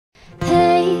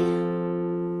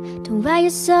Don't write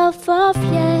yourself off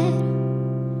yet.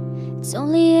 It's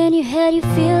only in your head you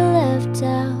feel left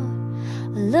out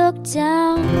or looked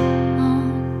down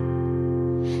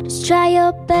on. Just try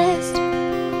your best,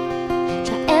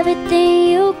 try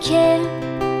everything you can,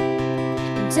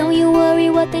 and don't you worry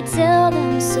what they tell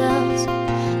themselves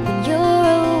when you're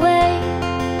away.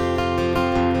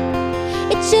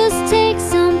 It just takes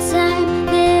some time,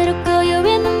 little girl, you're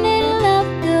in the middle of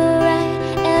the ride.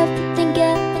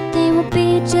 Everything will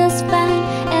be just fine.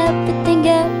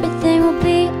 Everything will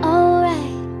be alright.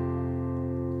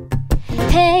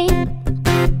 Hey,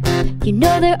 you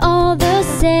know they're all the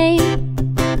same.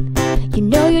 You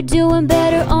know you're doing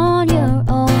better on your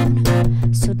own,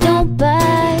 so don't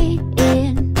bite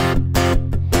in.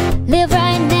 Live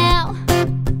right now,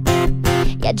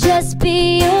 yeah, just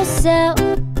be yourself.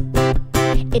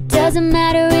 It doesn't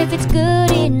matter if it's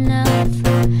good enough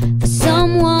for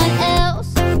someone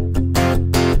else.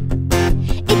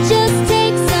 It just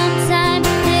takes some time,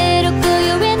 little girl,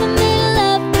 you're in the middle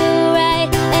of the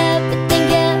ride.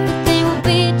 Everything will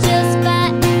be just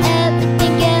fine.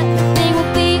 Everything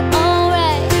will be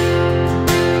alright.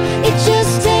 It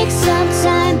just takes some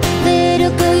time,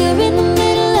 little girl, you're in the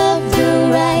middle of the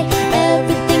ride.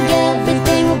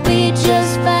 Everything will be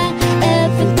just fine.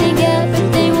 Everything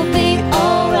will be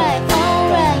alright,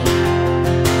 alright.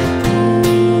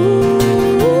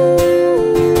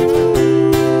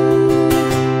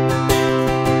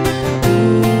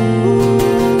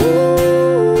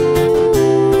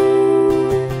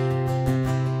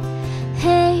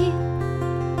 Hey,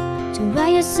 don't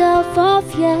write yourself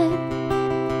off yet.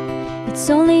 It's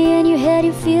only in your head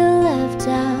you feel left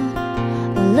out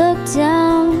or looked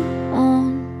down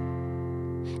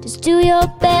on. Just do your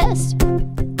best,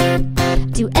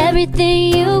 do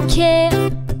everything you can,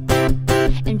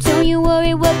 and don't you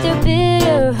worry what their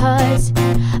bitter hearts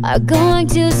are going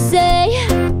to say.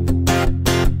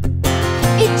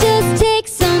 It just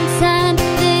takes some time,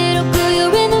 little girl,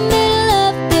 you're in the middle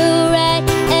of the ride.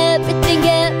 Everything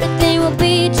will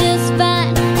be just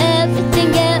fine. Everything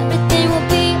will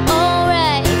be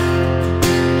alright.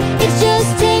 It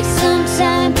just takes some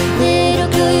time, little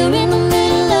girl, you're in the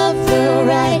middle of the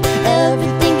ride.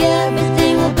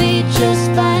 Everything will be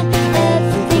just fine.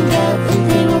 Everything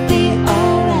will be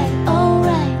alright,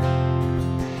 alright.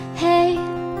 Hey,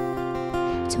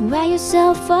 don't write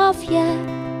yourself off yet.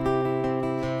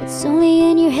 It's only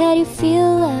in your head you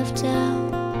feel left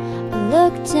out or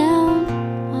looked down